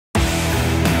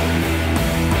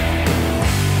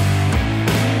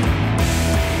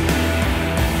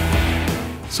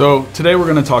So today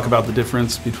we're going to talk about the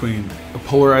difference between a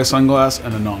polarized sunglass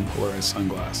and a non-polarized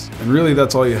sunglass. And really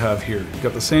that's all you have here. You've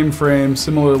got the same frame,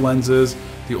 similar lenses.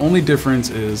 The only difference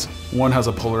is one has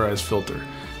a polarized filter.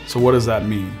 So what does that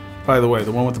mean? By the way,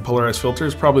 the one with the polarized filter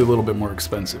is probably a little bit more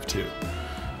expensive too.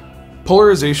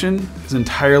 Polarization is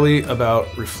entirely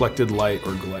about reflected light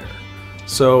or glare.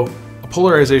 So a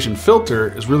polarization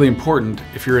filter is really important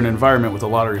if you're in an environment with a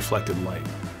lot of reflected light.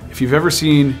 If you've ever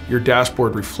seen your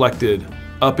dashboard reflected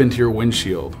up into your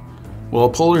windshield, well, a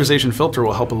polarization filter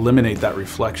will help eliminate that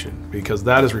reflection because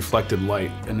that is reflected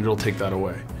light and it'll take that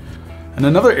away. And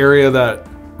another area that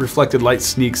reflected light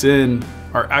sneaks in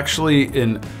are actually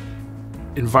in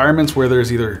environments where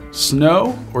there's either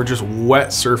snow or just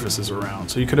wet surfaces around.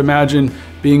 So you could imagine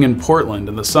being in Portland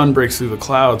and the sun breaks through the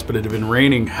clouds, but it had been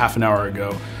raining half an hour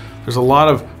ago. There's a lot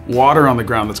of water on the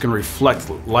ground that's going to reflect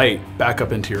light back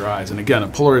up into your eyes. And again, a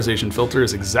polarization filter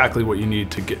is exactly what you need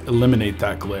to eliminate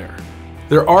that glare.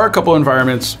 There are a couple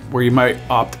environments where you might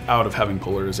opt out of having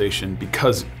polarization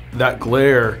because that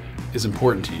glare is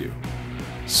important to you.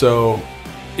 So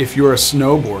if you're a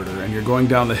snowboarder and you're going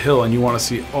down the hill and you want to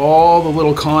see all the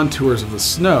little contours of the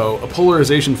snow, a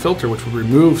polarization filter, which would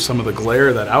remove some of the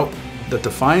glare that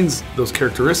defines those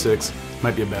characteristics,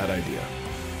 might be a bad idea.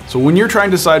 So when you're trying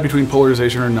to decide between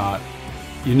polarization or not,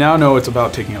 you now know it's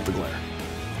about taking out the glare.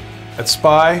 At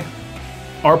SPY,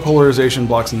 our polarization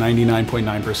blocks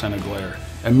 99.9% of glare,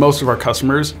 and most of our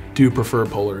customers do prefer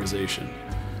polarization.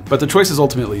 But the choice is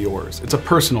ultimately yours. It's a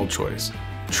personal choice.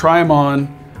 Try them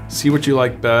on, see what you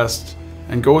like best,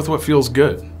 and go with what feels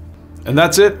good. And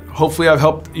that's it. Hopefully I've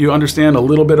helped you understand a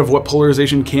little bit of what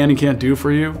polarization can and can't do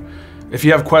for you. If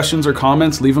you have questions or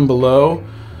comments, leave them below.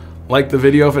 Like the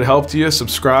video if it helped you,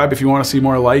 subscribe if you want to see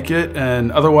more like it, and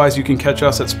otherwise you can catch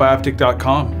us at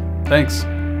spyoptic.com. Thanks.